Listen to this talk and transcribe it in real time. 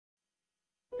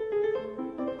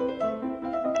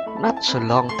Not so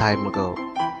long time ago,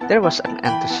 there was an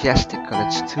enthusiastic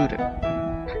college student.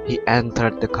 He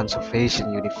entered the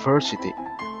conservation university,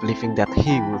 believing that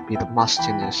he would be the most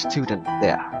genius student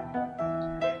there.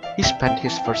 He spent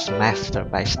his first semester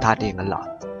by studying a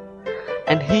lot,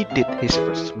 and he did his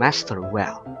first semester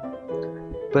well.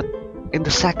 But in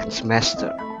the second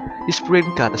semester, his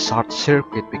brain got a short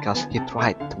circuit because he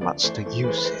tried too much to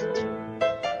use it.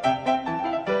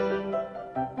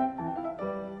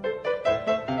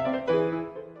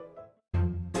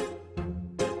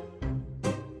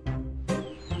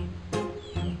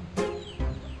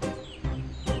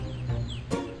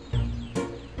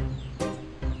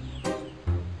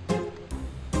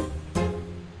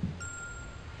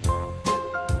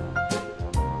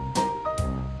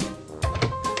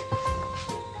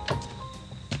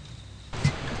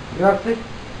 You are sick,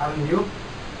 aren't you?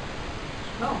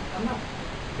 No, I'm not.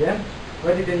 Then,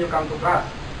 why didn't you come to class?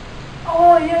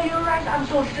 Oh, yeah, you're right. I'm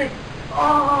so sick.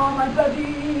 Oh, my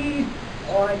body.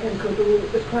 Oh, I can't go to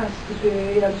the class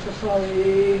today. I'm so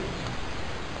sorry.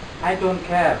 I don't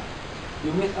care.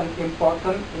 You missed an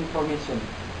important information.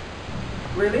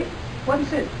 Really? What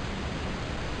is it?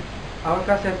 Our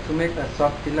class has to make a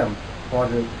short film for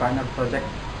the final project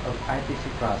of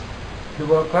ITC class. The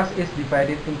whole class is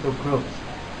divided into groups.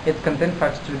 It contains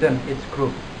 5 students each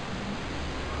group.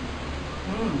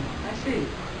 I see.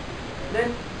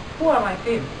 Then, who are my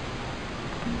team?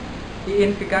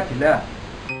 Iin Vikadila.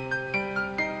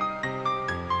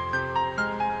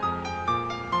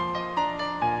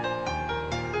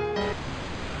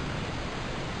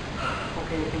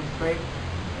 Okay, think straight.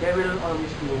 There will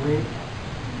always be a way.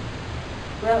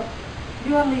 Well,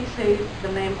 you only say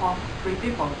the name of 3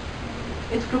 people.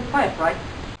 It's group 5, right?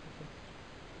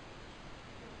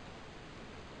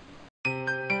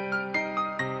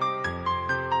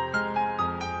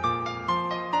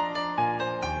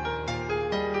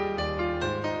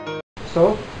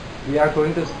 So, we are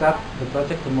going to start the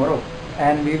project tomorrow,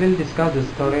 and we will discuss the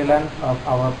storyline of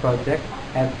our project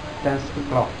at 10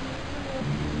 o'clock.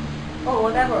 Oh,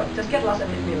 whatever. Just get lost and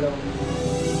leave me alone.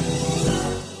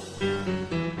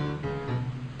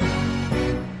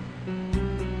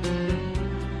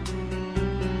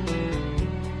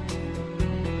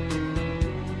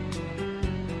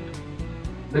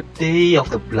 The day of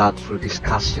the bloodful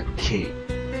discussion came.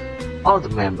 All the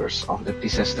members of the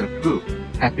disaster group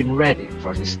had been ready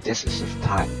for this decisive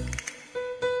time.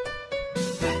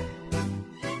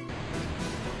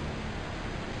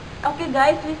 Okay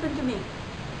guys, listen to me.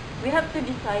 We have to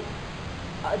decide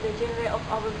the genre of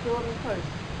our film first.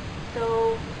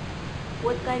 So,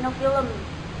 what kind of film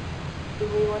do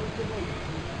we want to make?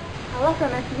 I love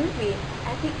romance movie.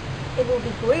 I think it will be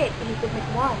great if you could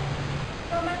make one.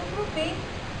 Romance movie?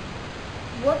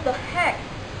 What the heck?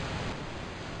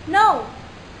 No!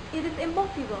 It is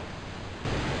impossible.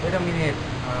 Wait a minute.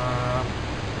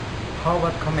 How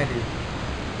about comedy?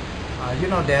 You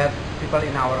know that people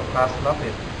in our class love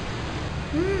it.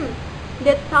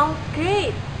 That sounds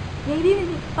great. Maybe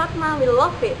Mrs. Fatma will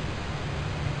love it.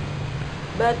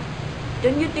 But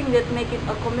don't you think that making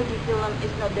a comedy film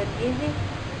is not that easy?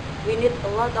 We need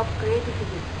a lot of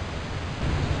creativity.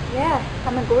 Yes,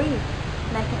 I'm agree.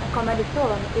 Making a comedy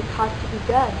film is hard to be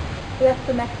done. We have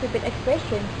to make stupid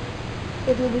expressions.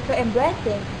 It will be so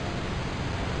embarrassing.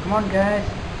 Come on guys,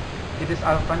 it is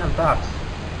our final task.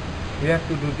 We have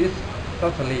to do this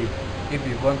totally if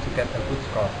we want to get a good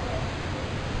score.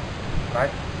 Right?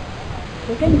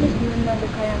 We can just do another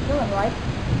kind of film, right?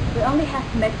 We only have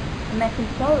to make a amazing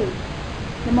story.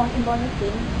 The most important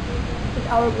thing is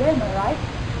our grammar, right?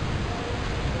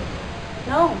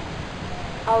 No.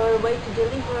 Our way to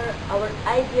deliver our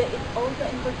idea is also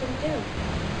important too.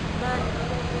 But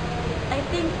I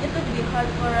think it would be hard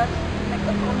for us to make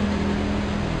a comedy.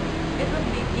 It would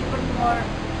be even more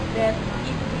than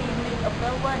if we made a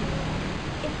well one.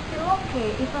 It's still okay,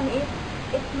 even if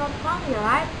it's not funny,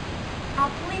 right?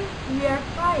 At least we are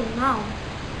trying now.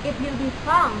 It will be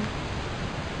fun.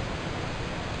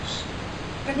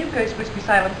 Can you guys please be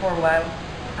silent for a while?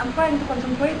 I'm trying to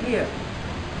concentrate here.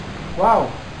 Wow,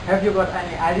 have you got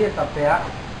any ideas up there?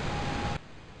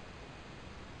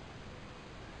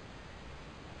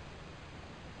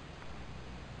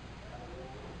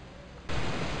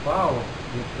 Wow,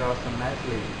 you draw so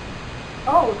nicely.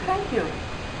 Oh, thank you.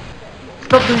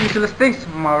 Stop doing useless things,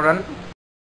 Mauran.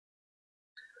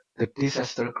 The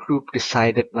disaster group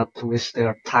decided not to waste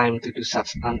their time to do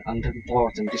such an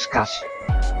unimportant discussion.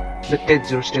 The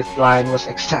dangerous deadline was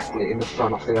exactly in the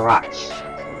front of their eyes,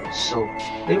 so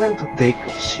they went to take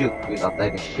a shoot without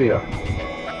any fear.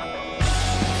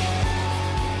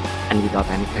 And without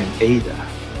any pain either.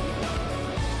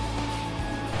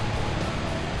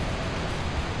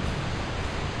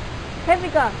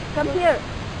 Devika, come here.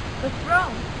 What's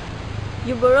wrong?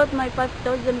 You borrowed my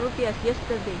 5,000 rupees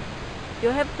yesterday. You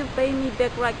have to pay me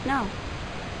back right now.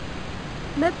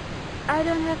 But I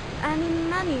don't have any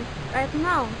money right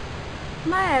now.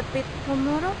 May I have it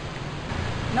tomorrow?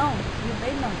 No, you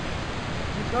pay now.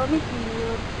 You promised me you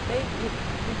would pay it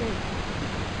today.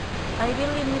 I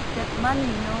really need that money,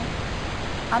 you know.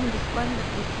 I'm disappointed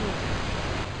with you.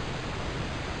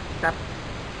 Cut.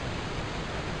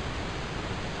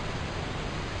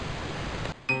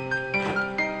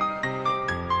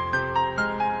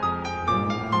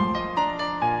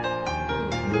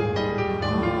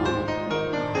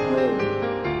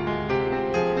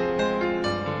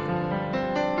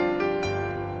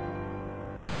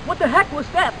 What the heck was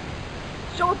that?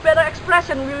 Show a better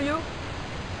expression, will you?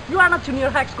 You are not junior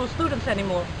high school students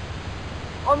anymore.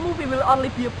 Our movie will only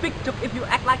be a big joke if you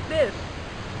act like this.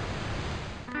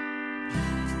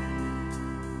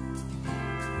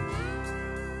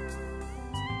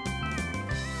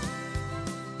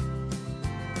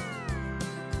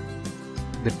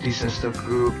 The disaster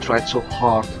group tried so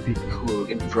hard to be cool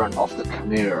in front of the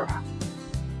camera.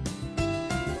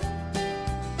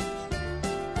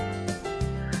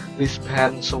 We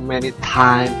spent so many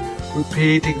time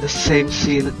repeating the same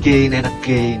scene again and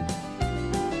again.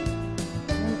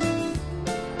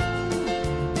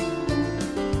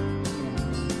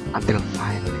 Until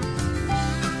finally,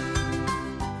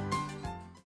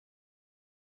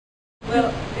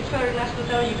 Well, it's very nice to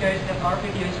tell you guys that our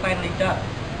video is finally done.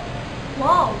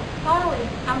 Wow, totally.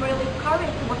 I'm really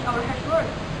encouraged to watch our hard work.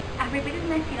 I've repeated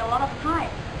my scene a lot of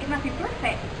times. It must be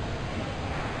perfect.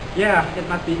 Yeah, it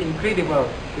must be incredible.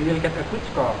 We will get a good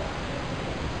score.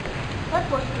 Let's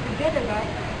watch it together,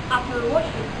 guys. After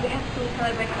watching, we have to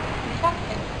celebrate the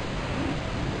success.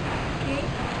 Okay?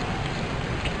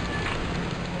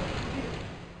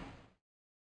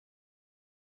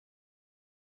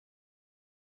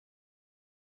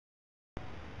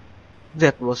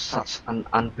 that was such an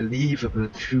unbelievable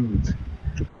truth.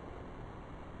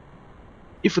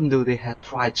 Even though they had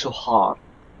tried so hard,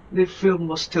 the film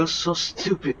was still so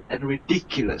stupid and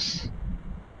ridiculous.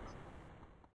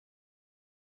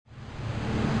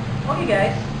 Okay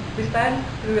guys, this time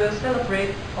we will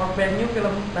celebrate our brand new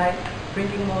film by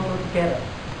drinking Molotov together.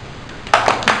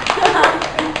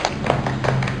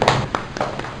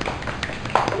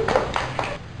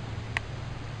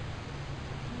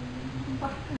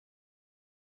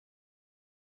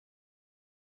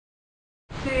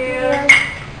 Cheers!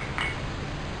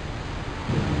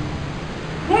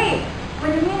 Hey,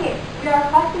 wait a minute. We are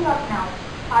fasting up now.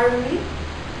 Are we?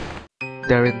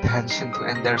 Their intention to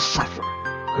end their suffer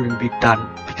couldn't be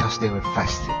done because they were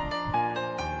fasting.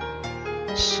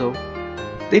 So,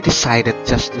 they decided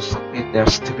just to submit their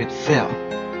stupid film.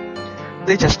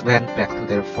 They just went back to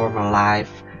their former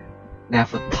life,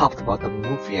 never talked about the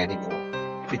movie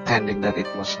anymore, pretending that it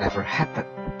was never happened.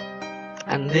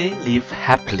 And they live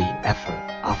happily ever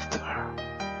after.